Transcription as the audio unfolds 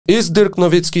Is Dirk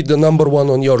Nowitzki the number one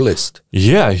on your list?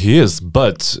 Yeah, he is,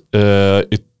 but I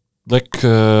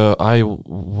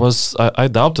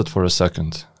doubted for a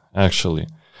second, actually,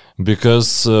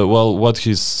 because what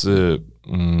he's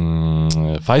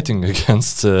fighting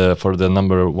against for the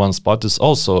number one spot is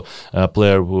also a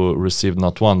player who received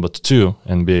not one but two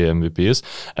NBA MVPs,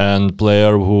 and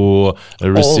player who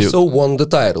received also won the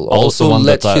title, also won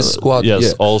led the title. his squad. Yes,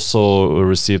 Yeah. also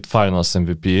received Finals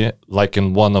MVP, like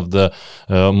in one of the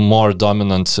more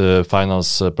dominant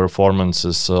Finals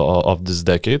performances of this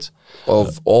decade.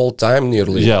 Of all time,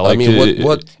 nearly. Yeah, like, I mean,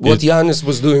 what Giannis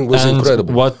was doing was and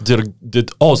incredible. What Dirk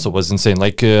did also was insane.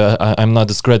 Like I'm not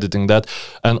discrediting that.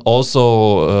 And also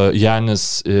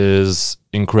Giannis is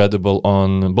incredible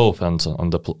on both ends on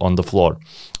the floor.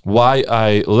 Why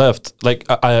I left? Like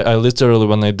I literally,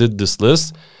 when I did this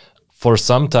list, for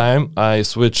some time I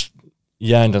switched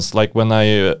Giannis, like when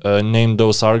I named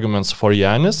those arguments for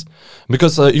Giannis,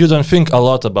 because you don't think a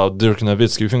lot about Dirk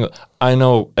Nowitzki. You think, I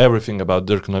know everything about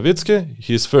Dirk Nowitzki,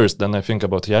 he's first, then I think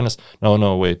about Giannis,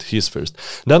 no, wait, he's first.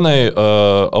 Then I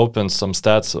opened some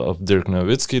stats of Dirk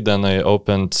Nowitzki, then I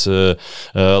opened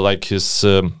like his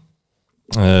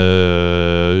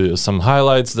some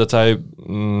highlights that I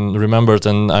remembered,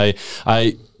 and I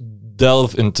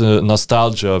delve into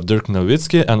nostalgia of Dirk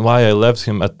Nowitzki and why I left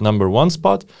him at number one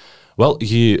spot. Well,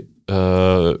 he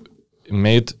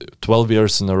made 12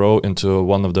 years in a row into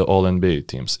one of the All-NBA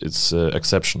teams. It's an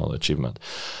exceptional achievement.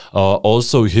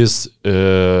 Also, his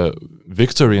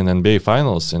victory in NBA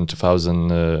Finals in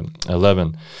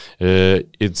 2011,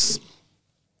 it's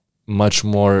much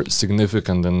more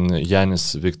significant than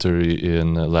Giannis' victory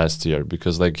in last year,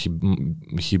 because like he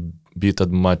beat a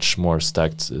much more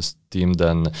stacked team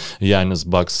than Giannis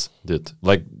Bucks did.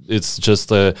 Like, it's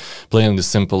just plainly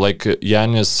simple. Like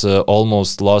Giannis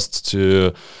almost lost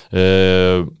to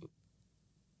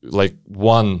like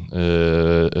one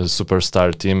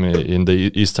superstar team in the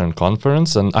Eastern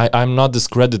Conference, and I'm not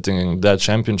discrediting that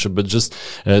championship, but just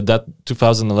that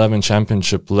 2011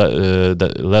 championship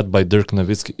led by Dirk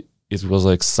Nowitzki. It was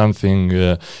like something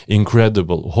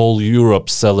incredible. Whole Europe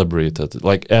celebrated.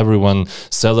 Like everyone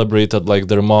celebrated like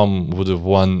their mom would have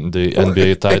won the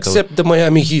NBA title. Except the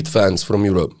Miami Heat fans from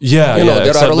Europe. Yeah,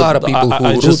 there are a lot of people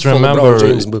who root for LeBron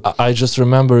James. But I just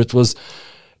remember it was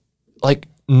like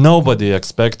nobody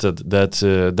expected that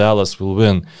Dallas will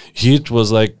win. Heat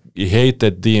was like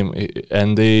hated team,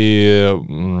 and they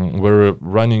were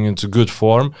running into good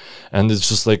form, and it's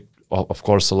just like, of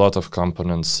course, a lot of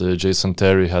components. Jason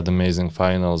Terry had amazing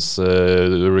finals.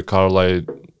 Rick Carlisle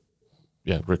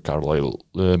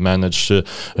managed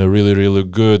really, really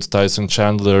good. Tyson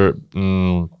Chandler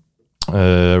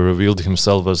revealed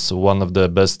himself as one of the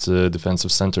best defensive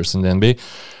centers in the NBA.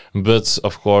 But,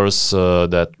 of course,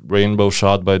 that rainbow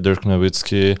shot by Dirk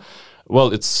Nowitzki,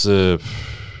 well, it's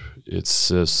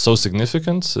so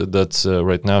significant that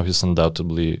right now he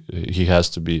has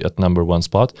to be at number one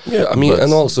spot. Yeah, I mean,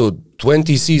 and also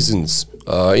 20 seasons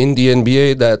in the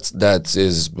NBA, that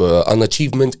is an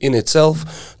achievement in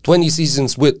itself. 20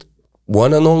 seasons with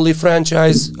one and only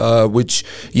franchise, which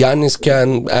Giannis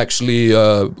can actually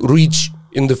reach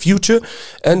in the future.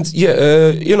 And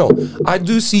I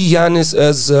do see Giannis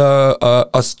as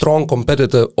a strong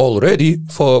competitor already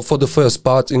for the first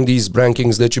part in these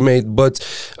rankings that you made, but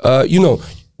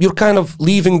you're kind of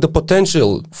leaving the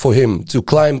potential for him to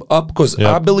climb up, because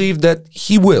I believe that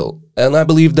he will. And I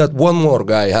believe that one more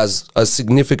guy has a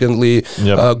significantly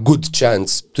good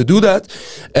chance to do that.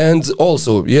 And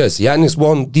also, yes, Giannis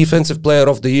won Defensive Player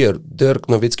of the Year. Dirk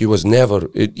Nowitzki was never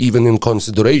even in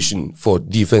consideration for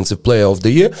Defensive Player of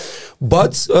the Year.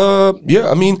 But,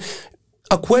 I mean,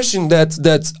 a question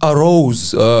that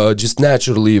arose just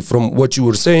naturally from what you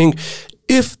were saying,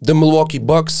 if the Milwaukee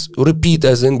Bucks repeat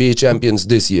as NBA champions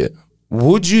this year,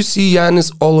 would you see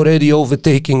Giannis already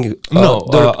overtaking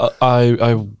Dirk?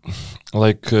 I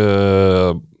like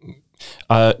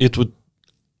it would.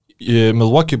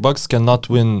 Milwaukee Bucks cannot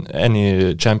win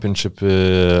any championship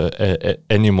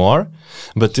anymore.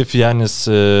 But if Giannis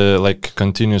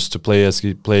continues to play as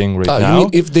he's playing right now, you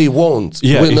mean if they won't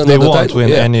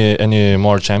win any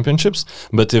more championships,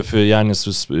 but if Giannis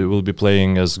will be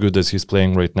playing as good as he's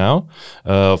playing right now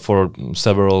for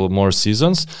several more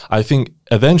seasons, I think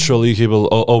eventually he will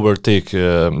overtake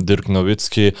Dirk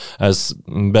Nowitzki as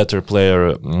better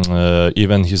player,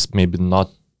 even he's maybe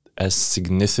not as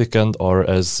significant or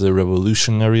as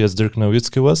revolutionary as Dirk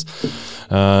Nowitzki was,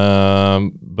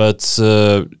 but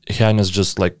Giannis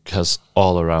just like has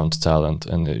all around talent,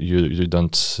 and you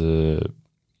don't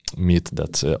meet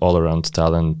that all-around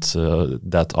talent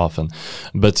that often.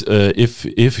 But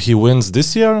if he wins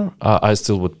this year, I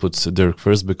still would put Dirk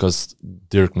first, because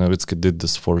Dirk Nowitzki did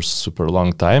this for a super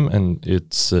long time, and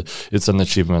it's an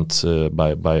achievement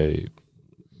by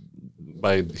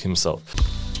himself.